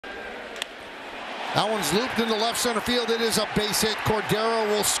That one's looped into left center field. It is a base hit. Cordero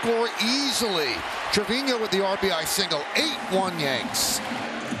will score easily. Trevino with the RBI single. 8-1 Yanks.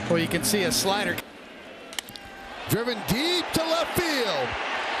 Well, you can see a slider. Driven deep to left field.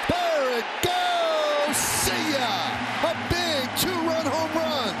 There it goes. See ya. A big two-run home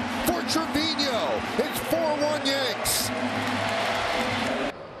run for Trevino. It's 4-1 Yanks.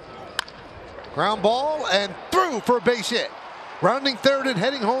 Ground ball and through for a base hit. Rounding third and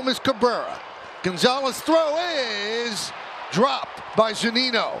heading home is Cabrera. Gonzalez's throw is dropped by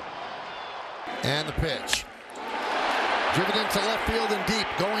Zunino. And the pitch. Driven into left field and deep.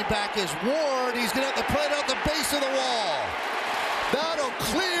 Going back is Ward. He's going to have to play it out the base of the wall. That'll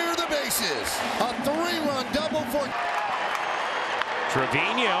clear the bases. A three-run double for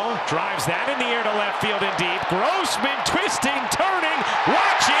Trevino drives that in the air to left field and deep. Grossman twisting, turning,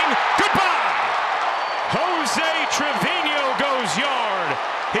 watching. Goodbye. Jose Trevino goes yard.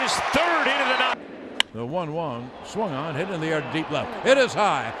 His third into the night. The 1-1 swung on, hit in the air to deep left. It is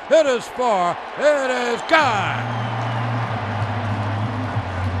high. It is far. It is gone.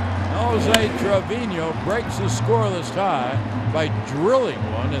 Jose Trevino breaks the scoreless tie by drilling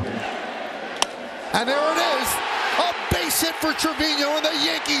one. And there it is. A base hit for Trevino, and the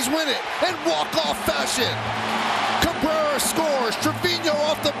Yankees win it in walk-off fashion. Cabrera scores. Trevino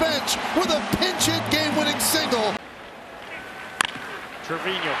off the bench with a pinch hit game-winning single.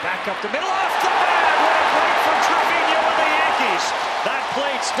 Trevino back up the middle, off the bat. What a break for Trevino and the Yankees. That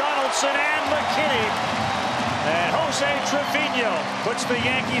plates Donaldson and McKinney. And Jose Trevino puts the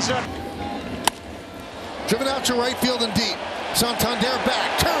Yankees up. Driven out to right field and deep. Santander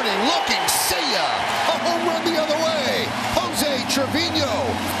back, turning, looking, see ya! A home run the other way. Jose Trevino,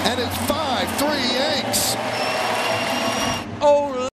 and it's 5-3 Yanks. Oh.